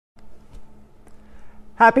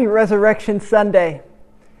Happy Resurrection Sunday.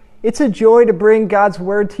 It's a joy to bring God's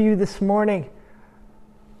Word to you this morning.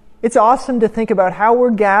 It's awesome to think about how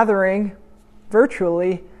we're gathering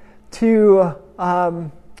virtually to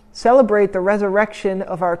celebrate the resurrection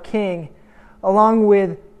of our King, along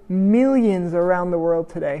with millions around the world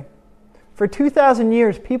today. For 2,000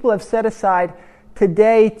 years, people have set aside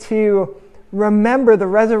today to remember the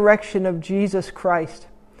resurrection of Jesus Christ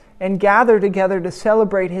and gather together to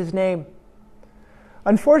celebrate His name.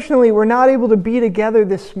 Unfortunately, we're not able to be together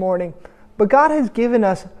this morning, but God has given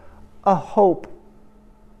us a hope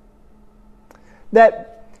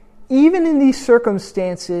that even in these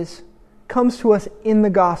circumstances comes to us in the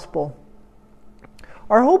gospel.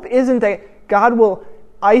 Our hope isn't that God will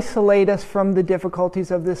isolate us from the difficulties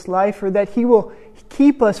of this life or that He will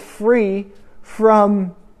keep us free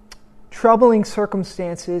from troubling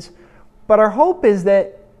circumstances, but our hope is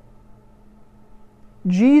that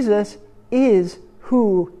Jesus is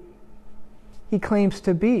who He claims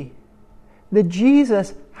to be. That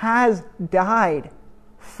Jesus has died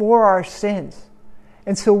for our sins.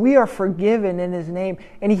 And so we are forgiven in His name.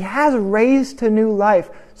 And He has raised to new life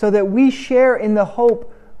so that we share in the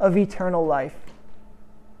hope of eternal life.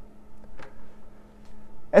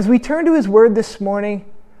 As we turn to His Word this morning,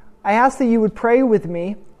 I ask that you would pray with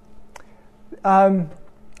me,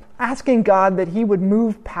 asking God that He would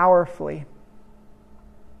move powerfully.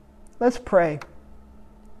 Let's pray.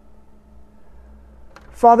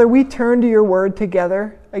 Father, we turn to your word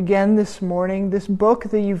together again this morning, this book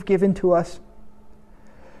that you've given to us.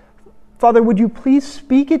 Father, would you please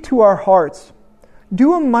speak it to our hearts?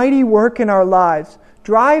 Do a mighty work in our lives.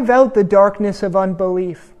 Drive out the darkness of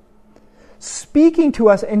unbelief. Speaking to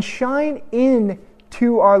us and shine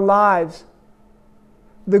into our lives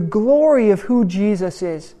the glory of who Jesus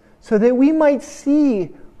is, so that we might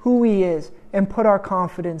see who He is and put our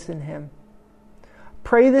confidence in Him.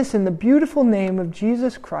 Pray this in the beautiful name of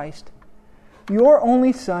Jesus Christ, your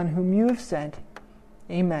only Son, whom you have sent.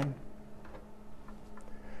 Amen.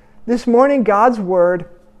 This morning, God's Word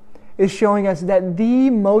is showing us that the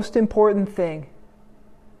most important thing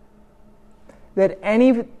that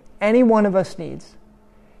any one of us needs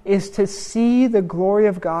is to see the glory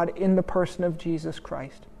of God in the person of Jesus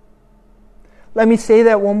Christ. Let me say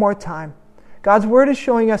that one more time. God's Word is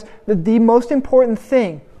showing us that the most important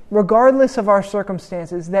thing, regardless of our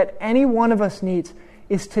circumstances, that any one of us needs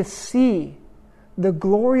is to see the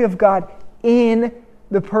glory of God in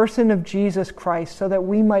the person of Jesus Christ so that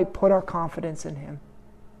we might put our confidence in Him.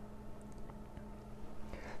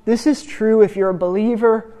 This is true if you're a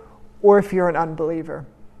believer or if you're an unbeliever.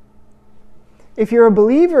 If you're a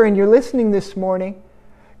believer and you're listening this morning,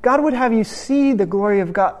 God would have you see the glory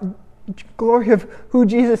of God, glory of who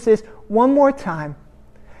Jesus is one more time,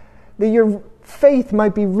 that your faith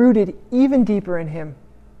might be rooted even deeper in Him.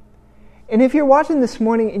 And if you're watching this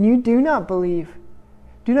morning and you do not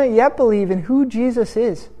yet believe in who Jesus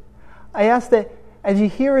is, I ask that as you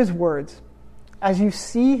hear His words, as you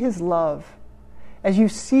see His love, as you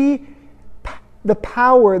see the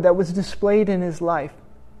power that was displayed in His life,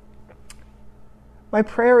 my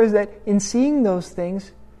prayer is that in seeing those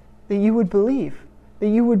things, that you would believe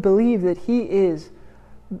that He is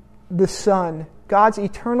the Son, God's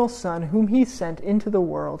eternal Son, whom He sent into the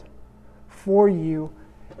world for you.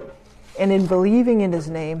 And in believing in His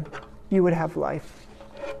name, you would have life.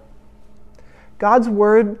 God's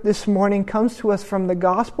Word this morning comes to us from the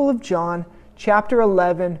Gospel of John, chapter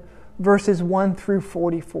 11, verses 1 through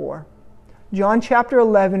 44. John chapter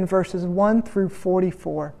 11, verses 1 through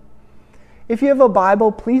 44. If you have a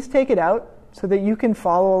Bible, please take it out so that you can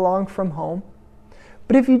follow along from home.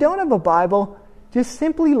 But if you don't have a Bible, just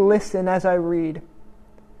simply listen as I read.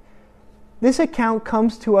 This account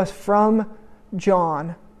comes to us from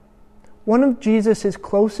John, one of Jesus'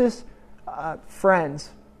 closest friends.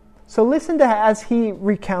 So listen to as he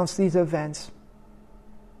recounts these events.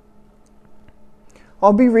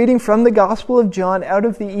 I'll be reading from the Gospel of John out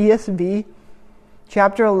of the ESV,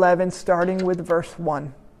 chapter 11, starting with verse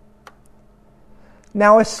 1.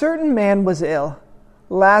 Now a certain man was ill,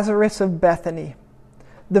 Lazarus of Bethany,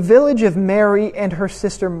 the village of Mary and her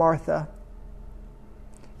sister Martha.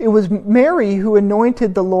 It was Mary who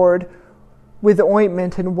anointed the Lord with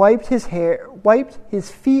ointment and wiped his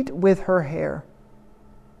feet with her hair,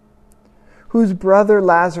 whose brother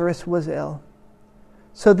Lazarus was ill.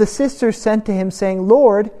 So the sisters sent to him, saying,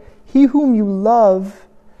 Lord, he whom you love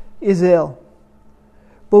is ill.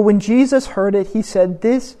 But when Jesus heard it, he said,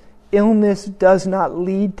 This illness does not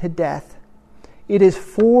lead to death. It is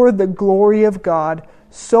for the glory of God,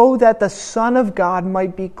 so that the Son of God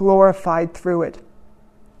might be glorified through it.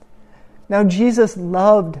 Now Jesus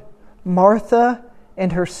loved Martha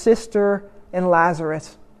and her sister and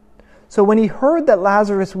Lazarus. So when he heard that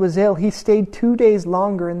Lazarus was ill, he stayed 2 days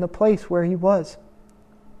longer in the place where he was.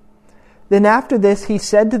 Then after this, he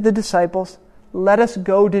said to the disciples, "Let us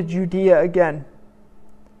go to Judea again."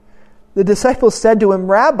 The disciples said to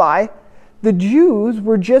him, "Rabbi, the Jews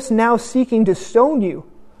were just now seeking to stone you.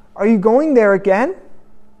 Are you going there again?"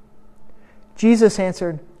 Jesus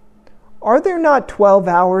answered, "Are there not 12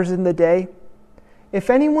 hours in the day? If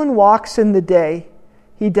anyone walks in the day,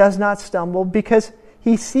 he does not stumble because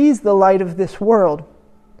he sees the light of this world.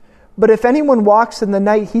 But if anyone walks in the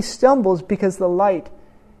night, he stumbles because the light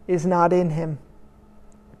is not in him."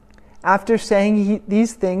 After saying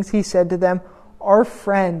these things, he said to them, "Our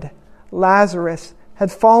friend Lazarus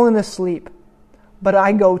had fallen asleep, but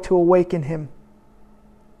I go to awaken him."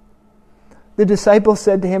 The disciples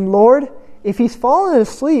said to him, "Lord, if he's fallen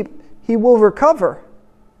asleep, he will recover."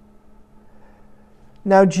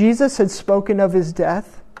 Now Jesus had spoken of his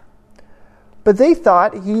death, but they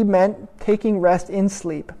thought he meant taking rest in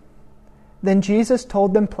sleep. Then Jesus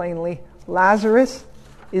told them plainly, "Lazarus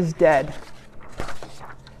is dead.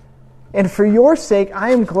 And for your sake I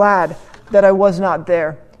am glad that I was not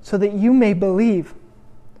there, so that you may believe.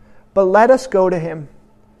 But let us go to him."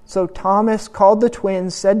 So Thomas, called the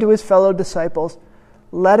twins, said to his fellow disciples,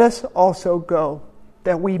 "Let us also go,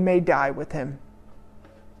 that we may die with him."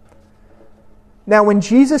 Now when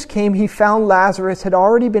Jesus came, he found Lazarus had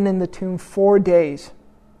already been in the tomb 4 days.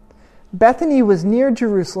 Bethany was near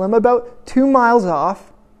Jerusalem, about 2 miles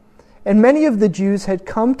off, and many of the Jews had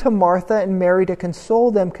come to Martha and Mary to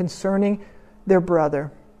console them concerning their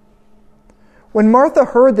brother. When Martha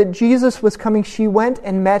heard that Jesus was coming, she went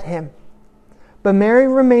and met him. But Mary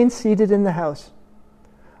remained seated in the house.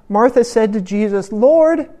 Martha said to Jesus,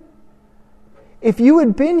 "Lord, if you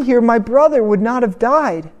had been here, my brother would not have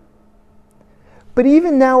died. But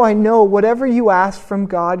even now I know whatever you ask from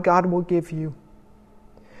God, God will give you."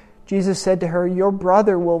 Jesus said to her, "Your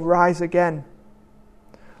brother will rise again."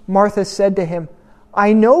 Martha said to him,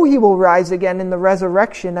 "I know he will rise again in the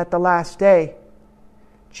resurrection at the last day."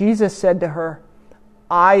 Jesus said to her,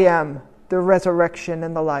 "I am the resurrection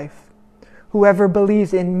and the life. Whoever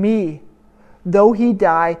believes in me, though he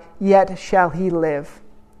die, yet shall he live.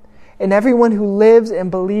 And everyone who lives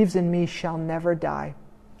and believes in me shall never die.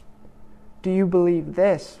 Do you believe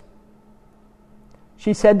this?"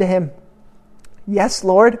 She said to him, "Yes,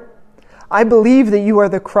 Lord. I believe that you are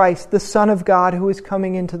the Christ, the Son of God, who is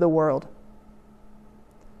coming into the world."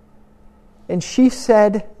 And she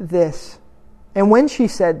said this. And when she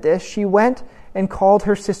said this, she went and called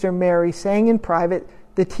her sister Mary, saying in private,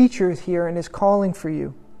 "The teacher is here and is calling for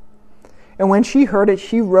you." And when she heard it,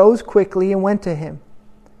 she rose quickly and went to him.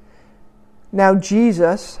 Now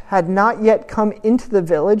Jesus had not yet come into the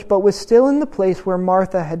village, but was still in the place where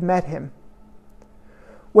Martha had met him.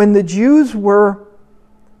 When the Jews were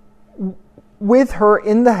with her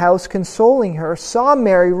in the house, consoling her, saw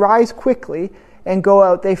Mary rise quickly and go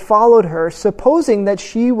out, they followed her, supposing that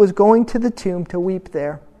she was going to the tomb to weep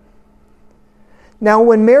there. Now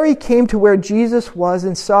when Mary came to where Jesus was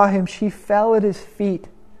and saw him, she fell at his feet,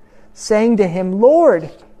 saying to him,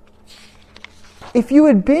 "Lord, if you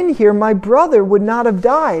had been here, my brother would not have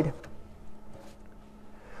died."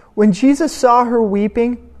 When Jesus saw her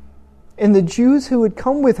weeping, and the Jews who had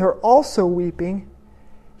come with her also weeping,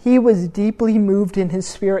 he was deeply moved in his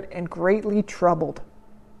spirit and greatly troubled.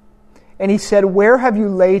 And he said, "Where have you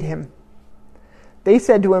laid him?" They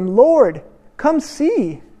said to him, "Lord, come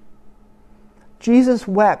see." Jesus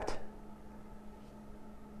wept.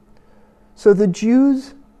 So the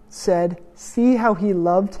Jews said, "See how he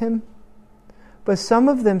loved him?" But some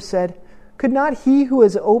of them said, "Could not he who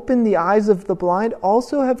has opened the eyes of the blind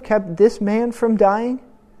also have kept this man from dying?"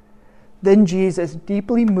 Then Jesus,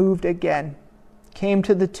 deeply moved again, came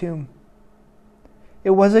to the tomb.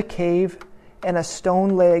 It was a cave, and a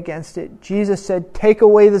stone lay against it. Jesus said, "Take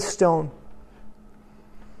away the stone."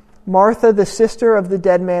 Martha, the sister of the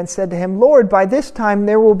dead man, said to him, "Lord, by this time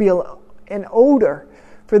there will be an odor,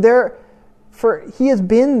 for he has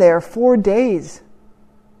been there 4 days."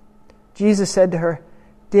 Jesus said to her,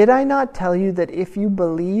 "Did I not tell you that if you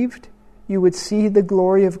believed, you would see the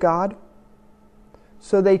glory of God?"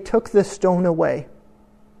 So they took the stone away.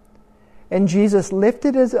 And Jesus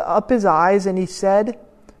lifted up his eyes and he said,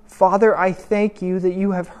 "Father, I thank you that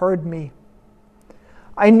you have heard me.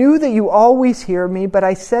 I knew that you always hear me, but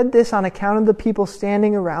I said this on account of the people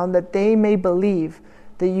standing around, that they may believe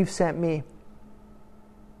that you sent me."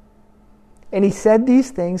 And he said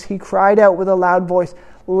these things. He cried out with a loud voice,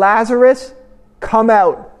 "Lazarus, come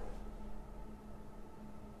out."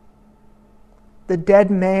 The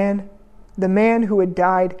dead man, the man who had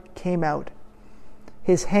died, came out,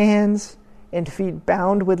 his hands and feet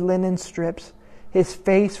bound with linen strips, his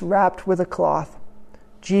face wrapped with a cloth.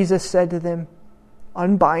 Jesus said to them,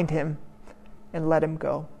 "Unbind him and let him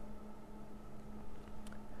go."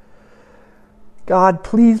 God,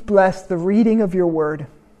 please bless the reading of your word.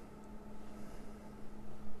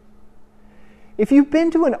 If you've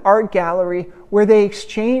been to an art gallery where they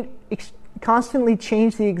constantly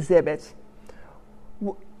change the exhibits,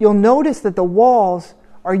 you'll notice that the walls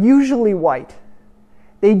are usually white.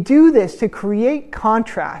 They do this to create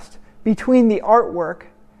contrast between the artwork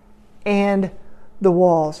and the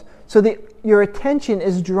walls, so that your attention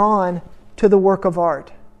is drawn to the work of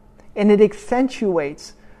art, and it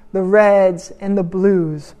accentuates the reds and the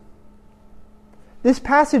blues. This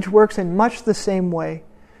passage works in much the same way.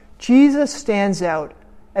 Jesus stands out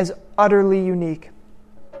as utterly unique.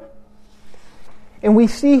 And we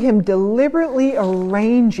see him deliberately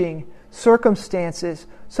arranging circumstances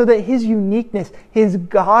so that his uniqueness, his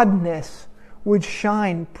godness, would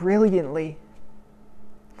shine brilliantly.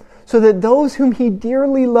 So that those whom he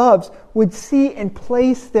dearly loves would see and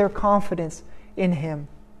place their confidence in him.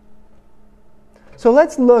 So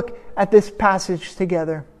let's look at this passage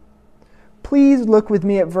together. Please look with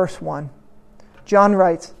me at verse 1. John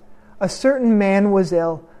writes, "A certain man was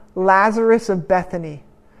ill, Lazarus of Bethany,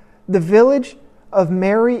 the village of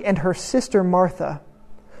Mary and her sister Martha.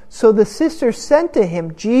 So the sisters sent to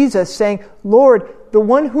him, Jesus, saying, 'Lord, the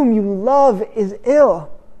one whom you love is ill.'"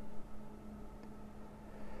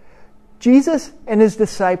 Jesus and his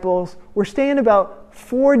disciples were staying about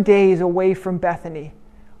 4 days away from Bethany,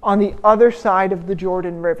 on the other side of the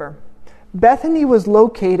Jordan River. Bethany was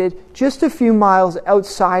located just a few miles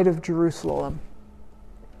outside of Jerusalem.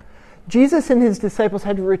 Jesus and his disciples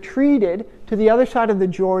had retreated to the other side of the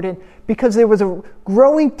Jordan because there was a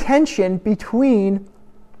growing tension between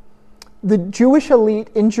the Jewish elite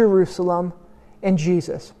in Jerusalem and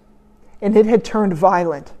Jesus, and it had turned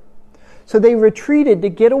violent. So they retreated to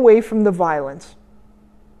get away from the violence.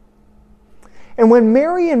 And when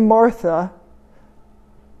Mary and Martha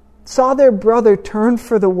saw their brother turn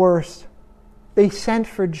for the worse, they sent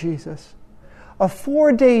for Jesus, a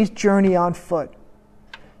 4 days journey on foot,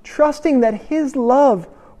 trusting that his love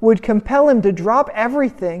would compel him to drop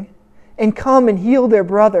everything and come and heal their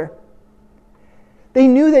brother. They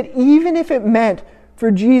knew that even if it meant for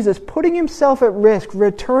Jesus putting himself at risk,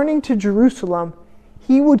 returning to Jerusalem,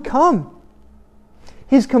 he would come.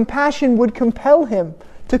 His compassion would compel him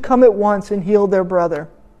to come at once and heal their brother.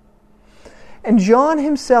 And John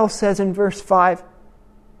himself says in verse 5,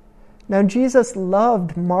 "Now Jesus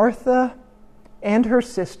loved Martha and her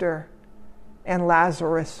sister and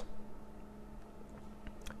Lazarus.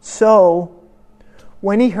 So,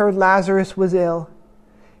 when he heard Lazarus was ill,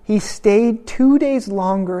 he stayed 2 days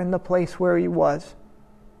longer in the place where he was."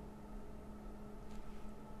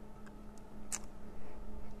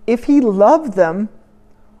 If he loved them,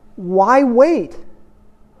 why wait?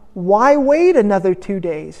 Why wait another 2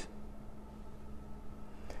 days?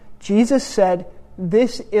 Jesus said,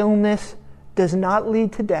 "This illness does not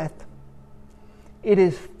lead to death. It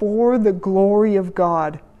is for the glory of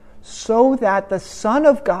God, so that the Son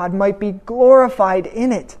of God might be glorified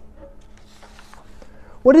in it."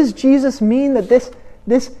 What does Jesus mean that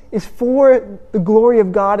this is for the glory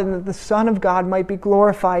of God and that the Son of God might be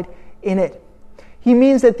glorified in it? He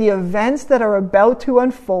means that the events that are about to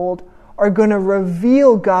unfold are going to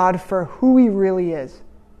reveal God for who he really is.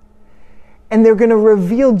 And they're going to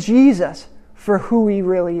reveal Jesus for who he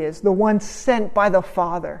really is, the one sent by the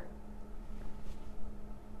Father.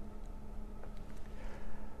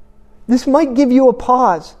 This might give you a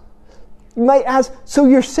pause. You might ask, so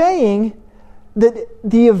you're saying that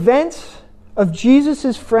the events of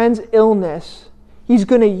Jesus' friend's illness, he's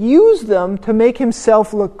going to use them to make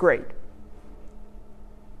himself look great.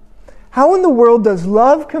 How in the world does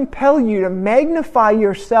love compel you to magnify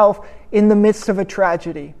yourself in the midst of a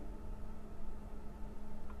tragedy?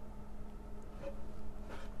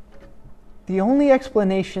 The only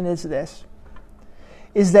explanation is this,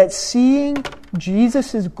 is that seeing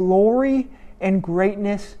Jesus' glory and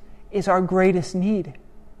greatness is our greatest need.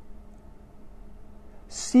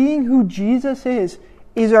 Seeing who Jesus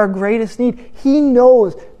is our greatest need. He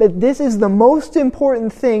knows that this is the most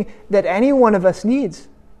important thing that any one of us needs,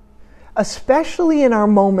 especially in our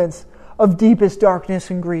moments of deepest darkness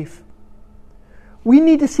and grief. We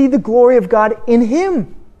need to see the glory of God in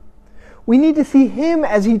him. We need to see him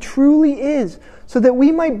as he truly is, so that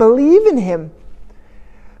we might believe in him.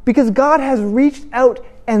 Because God has reached out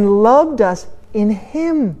and loved us in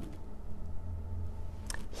him.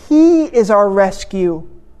 He is our rescue.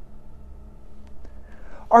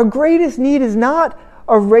 Our greatest need is not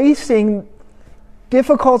erasing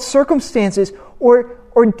difficult circumstances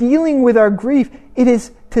or dealing with our grief. It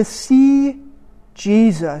is to see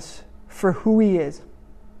Jesus for who he is.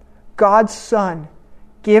 God's Son,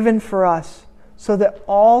 given for us, so that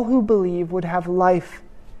all who believe would have life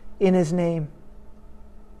in his name.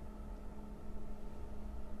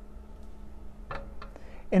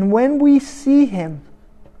 And when we see him,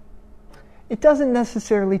 it doesn't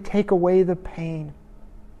necessarily take away the pain,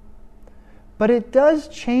 but it does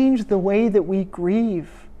change the way that we grieve.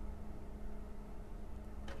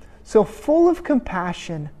 So full of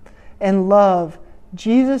compassion and love,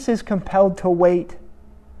 Jesus is compelled to wait,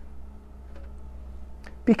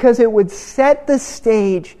 because it would set the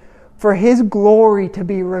stage for his glory to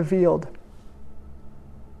be revealed.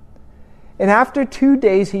 And after 2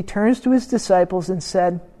 days, he turns to his disciples and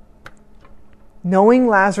said, "Knowing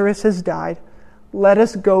Lazarus has died, let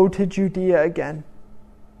us go to Judea again."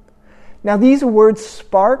 Now these words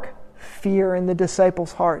spark fear in the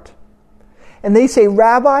disciples' heart. And they say,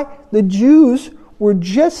 "Rabbi, the Jews were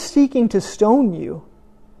just seeking to stone you.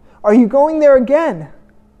 Are you going there again?"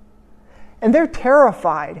 And they're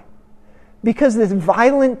terrified because this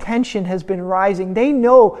violent tension has been rising. They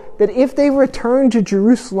know that if they return to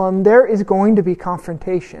Jerusalem, there is going to be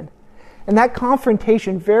confrontation. And that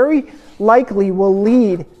confrontation very likely will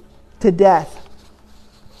lead to death.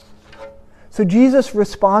 So Jesus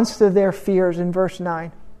responds to their fears in verse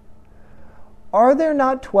 9. "Are there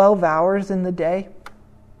not 12 hours in the day?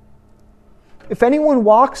 If anyone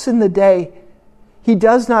walks in the day, he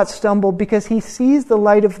does not stumble because he sees the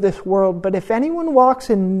light of this world. But if anyone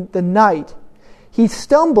walks in the night, he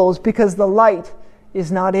stumbles because the light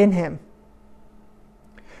is not in him."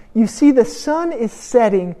 You see, the sun is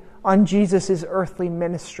setting on Jesus' earthly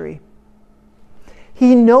ministry.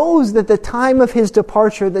 He knows that the time of his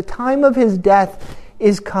departure, the time of his death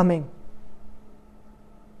is coming.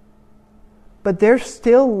 But there's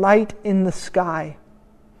still light in the sky.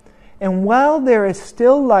 And while there is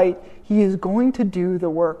still light, he is going to do the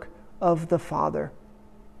work of the Father.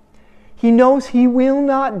 He knows he will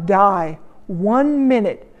not die 1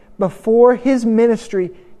 minute before his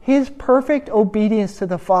ministry, his perfect obedience to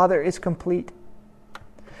the Father, is complete.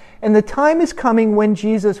 And the time is coming when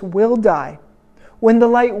Jesus will die, when the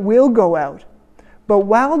light will go out. But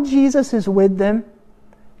while Jesus is with them,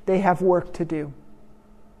 they have work to do.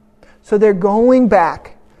 So they're going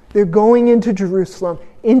back. They're going into Jerusalem,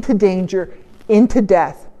 into danger, into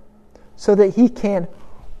death, so that he can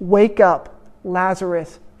wake up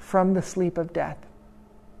Lazarus from the sleep of death.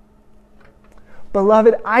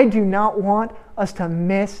 Beloved, I do not want us to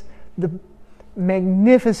miss the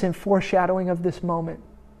magnificent foreshadowing of this moment.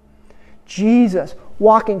 Jesus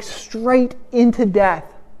walking straight into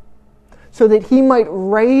death so that he might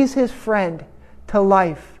raise his friend to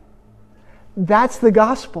life. That's the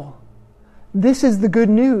gospel. This is the good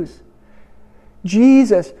news.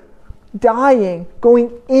 Jesus dying,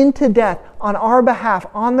 going into death on our behalf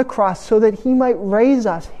on the cross so that he might raise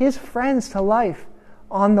us, his friends, to life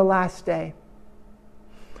on the last day.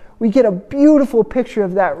 We get a beautiful picture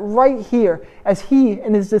of that right here as he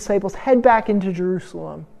and his disciples head back into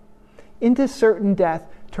Jerusalem, into certain death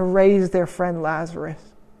to raise their friend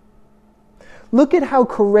Lazarus. Look at how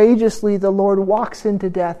courageously the Lord walks into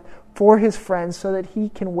death for his friends so that he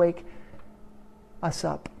can wake us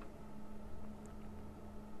up.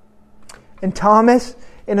 And Thomas,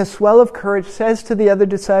 in a swell of courage, says to the other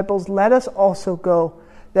disciples, "Let us also go,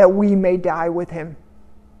 that we may die with him."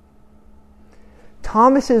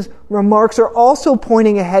 Thomas's remarks are also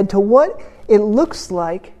pointing ahead to what it looks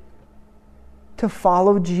like to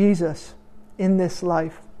follow Jesus in this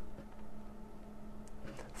life.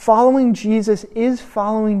 Following Jesus is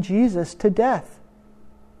following Jesus to death.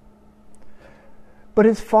 But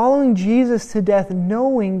it's following Jesus to death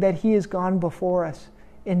knowing that he has gone before us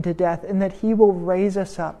into death and that he will raise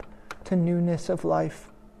us up to newness of life.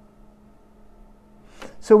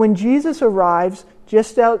 So when Jesus arrives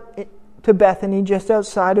just out to Bethany, just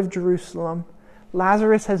outside of Jerusalem,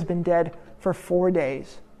 Lazarus has been dead for 4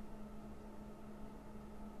 days.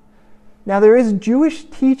 Now there is Jewish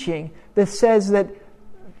teaching that says that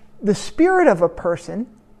the spirit of a person,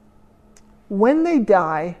 when they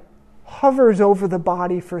die, hovers over the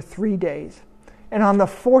body for 3 days, and on the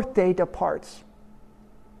 4th day departs.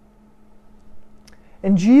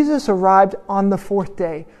 And Jesus arrived on the 4th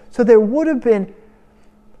day, so there would have been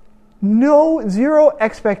zero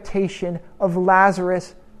expectation of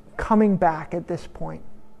Lazarus coming back at this point.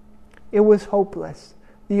 It was hopeless.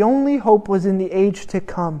 The only hope was in the age to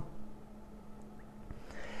come.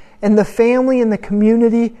 And the family and the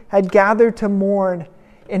community had gathered to mourn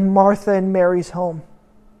in Martha and Mary's home.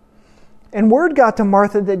 And word got to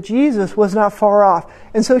Martha that Jesus was not far off.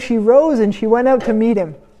 And so she rose and she went out to meet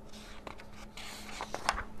him.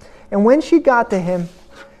 And when she got to him,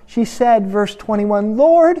 she said, verse 21,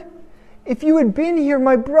 "Lord, if you had been here,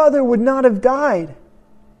 my brother would not have died."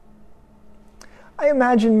 I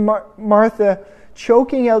imagine Martha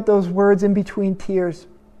choking out those words in between tears.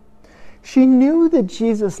 She knew that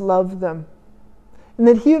Jesus loved them, and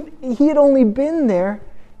that he had only been there,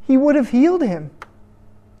 he would have healed him.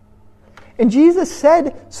 And Jesus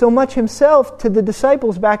said so much himself to the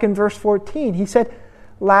disciples back in verse 14. He said,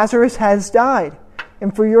 "Lazarus has died,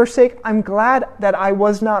 and for your sake I'm glad that I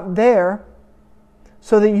was not there,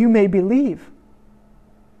 so that you may believe."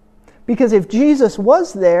 Because if Jesus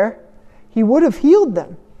was there, he would have healed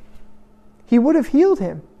them. He would have healed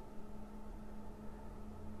him.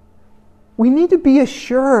 We need to be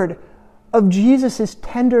assured of Jesus'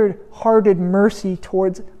 tender-hearted mercy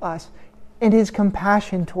towards us and his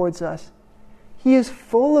compassion towards us. He is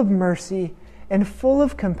full of mercy and full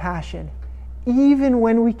of compassion, even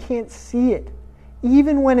when we can't see it,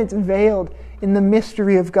 even when it's veiled in the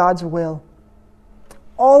mystery of God's will.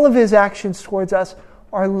 All of his actions towards us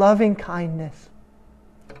are loving kindness.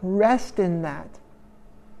 Rest in that.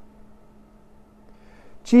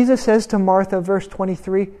 Jesus says to Martha, verse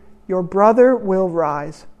 23, "Your brother will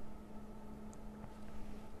rise."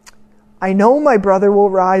 I know my brother will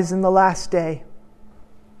rise in the last day.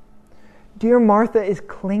 Dear Martha is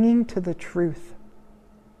clinging to the truth.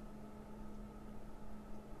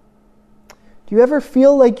 Do you ever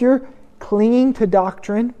feel like you're clinging to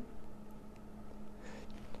doctrine,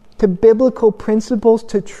 to biblical principles,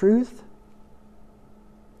 to truth?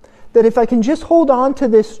 That if I can just hold on to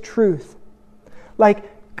this truth, like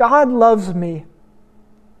God loves me,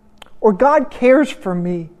 or God cares for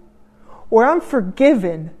me, or I'm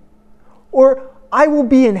forgiven, or I will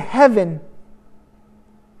be in heaven,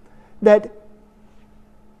 that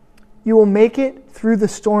you will make it through the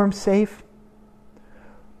storm safe.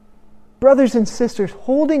 Brothers and sisters,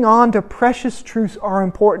 holding on to precious truths are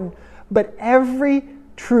important, but every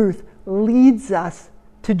truth leads us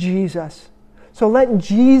to Jesus. So let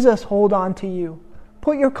Jesus hold on to you.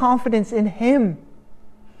 Put your confidence in him.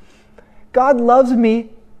 God loves me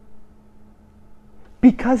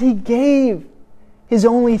because he gave his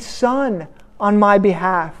only Son on my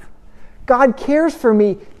behalf. God cares for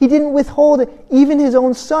me. He didn't withhold even his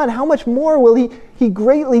own Son. How much more will he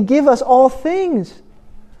greatly give us all things?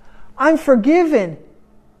 I'm forgiven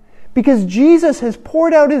because Jesus has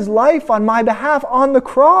poured out his life on my behalf on the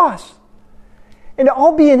cross. And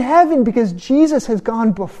I'll be in heaven because Jesus has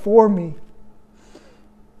gone before me.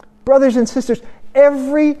 Brothers and sisters,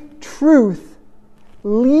 every truth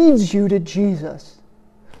leads you to Jesus.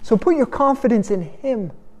 So put your confidence in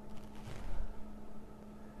him.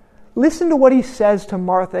 Listen to what he says to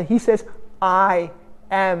Martha. He says, "I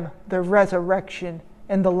am the resurrection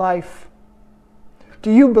and the life." Do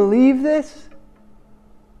you believe this?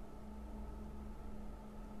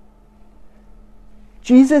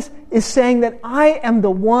 Jesus is saying that I am the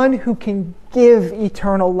one who can give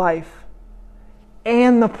eternal life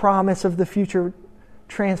and the promise of the future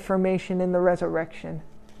transformation in the resurrection.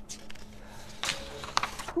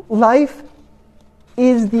 Life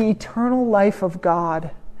is the eternal life of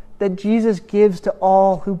God that Jesus gives to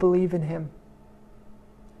all who believe in him.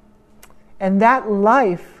 And that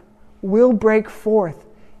life will break forth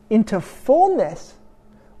into fullness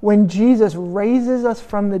when Jesus raises us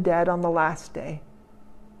from the dead on the last day.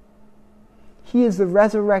 He is the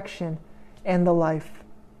resurrection and the life.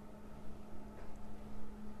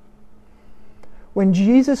 When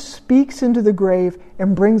Jesus speaks into the grave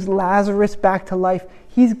and brings Lazarus back to life,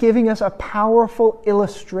 he's giving us a powerful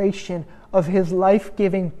illustration of his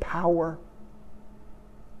life-giving power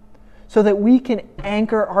so that we can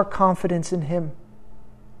anchor our confidence in him.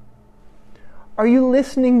 Are you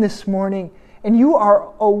listening this morning and you are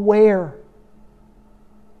aware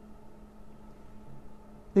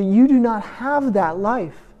that you do not have that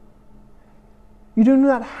life? You do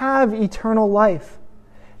not have eternal life.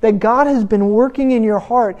 That God has been working in your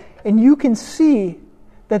heart and you can see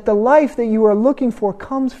that the life that you are looking for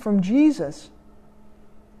comes from Jesus.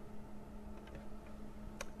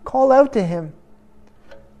 Call out to him.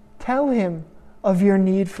 Tell him of your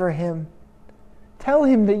need for him. Tell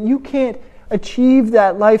him that you can't achieve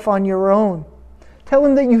that life on your own. Tell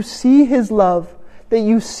him that you see his love, that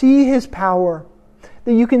you see his power,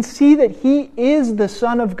 that you can see that he is the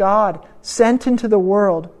Son of God sent into the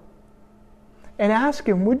world. And ask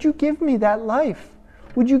him, would you give me that life?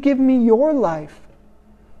 Would you give me your life?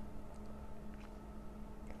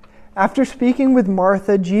 After speaking with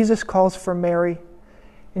Martha, Jesus calls for Mary,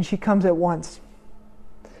 and she comes at once.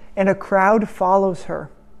 and a crowd follows her.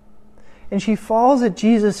 And she falls at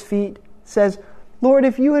Jesus' feet, says, "Lord,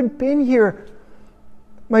 if you had been here,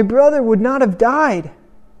 my brother would not have died."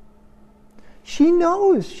 She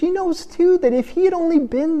knows too that if he had only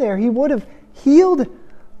been there, he would have healed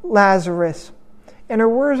Lazarus. And her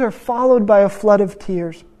words are followed by a flood of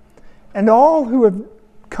tears. And all who have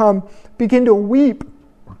come begin to weep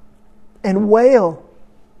and wail.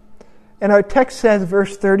 And our text says,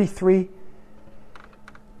 verse 33,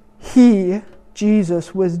 He,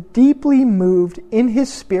 Jesus, was deeply moved in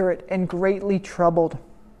his spirit and greatly troubled.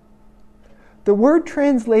 The word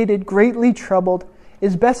translated greatly troubled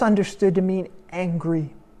is best understood to mean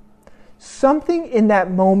angry. Something in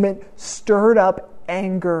that moment stirred up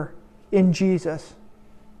anger in Jesus.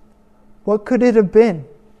 What could it have been?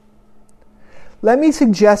 Let me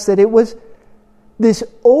suggest that it was this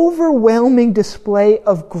overwhelming display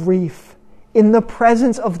of grief in the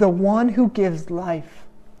presence of the one who gives life.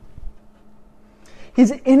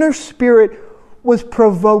 His inner spirit was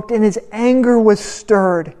provoked and his anger was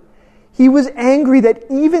stirred. He was angry that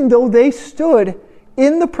even though they stood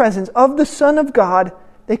in the presence of the Son of God,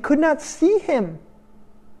 they could not see him.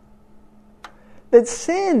 That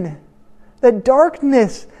sin, that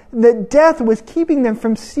darkness, that death was keeping them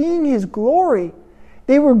from seeing his glory.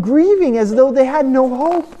 They were grieving as though they had no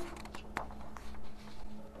hope.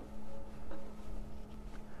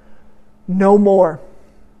 No more.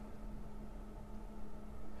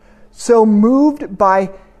 So moved by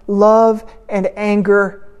love and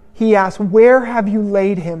anger, he asks, "Where have you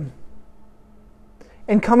laid him?"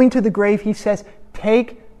 And coming to the grave, he says,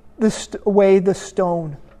 "Take away the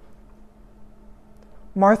stone."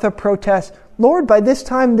 Martha protests, "Lord, by this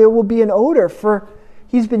time there will be an odor, for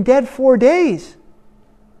he's been dead 4 days."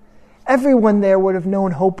 Everyone there would have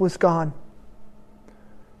known hope was gone.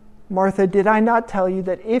 "Martha, did I not tell you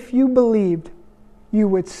that if you believed, you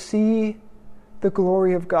would see the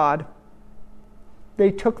glory of God?"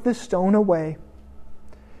 They took the stone away.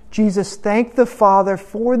 Jesus thanked the Father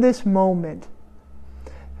for this moment,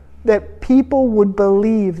 that people would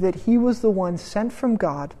believe that he was the one sent from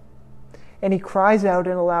God. And he cries out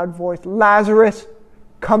in a loud voice, "Lazarus,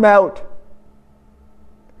 come out."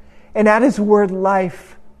 And at his word,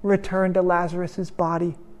 life returned to Lazarus'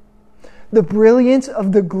 body. The brilliance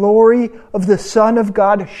of the glory of the Son of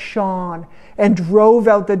God shone and drove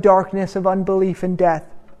out the darkness of unbelief and death.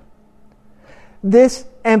 This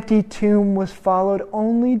empty tomb was followed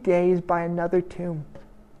only days by another tomb.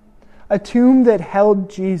 A tomb that held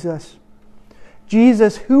Jesus.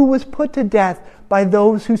 Jesus, who was put to death by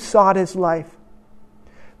those who sought his life.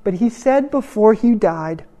 But he said before he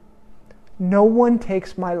died, "No one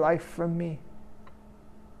takes my life from me.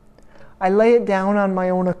 I lay it down on my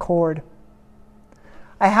own accord.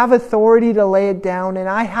 I have authority to lay it down, and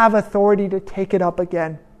I have authority to take it up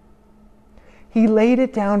again." He laid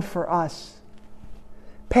it down for us,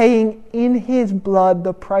 paying in his blood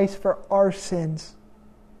the price for our sins.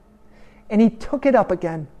 And he took it up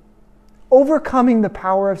again, overcoming the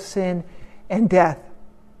power of sin and death.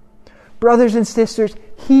 Brothers and sisters,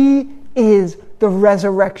 he is the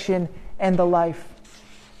resurrection and the life.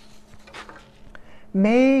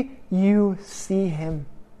 May you see him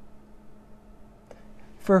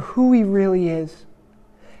for who he really is,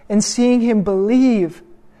 and seeing him believe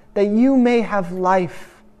that you may have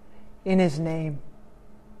life in his name.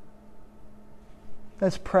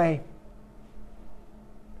 Let's pray.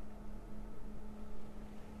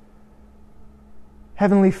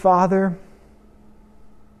 Heavenly Father,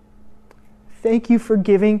 thank you for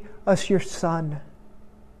giving us your Son.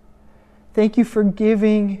 Thank you for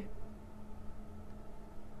giving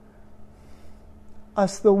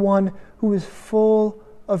us the one who is full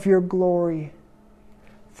of your glory.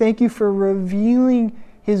 Thank you for revealing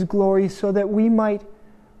his glory so that we might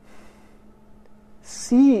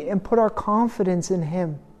see and put our confidence in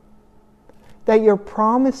him. That your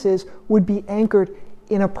promises would be anchored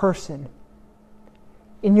in a person,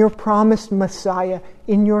 in your promised Messiah,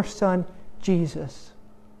 in your Son, Jesus.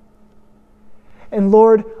 And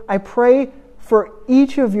Lord, I pray for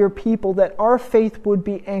each of your people that our faith would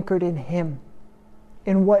be anchored in him,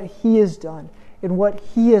 in what he has done, in what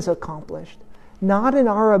he has accomplished, not in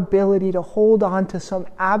our ability to hold on to some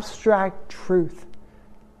abstract truth,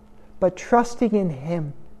 but trusting in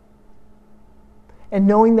him and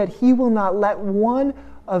knowing that he will not let one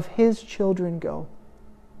of his children go.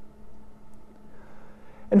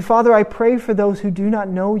 And Father, I pray for those who do not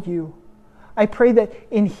know you. I pray that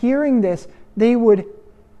in hearing this, they would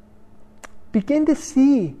begin to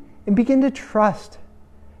see and begin to trust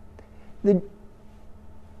that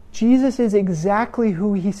Jesus is exactly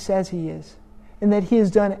who he says he is. and that He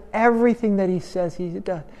has done everything that He says He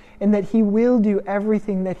does, and that He will do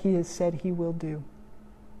everything that He has said He will do.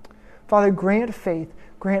 Father, grant faith,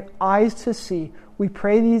 grant eyes to see. We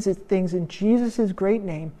pray these things in Jesus' great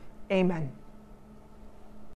name. Amen.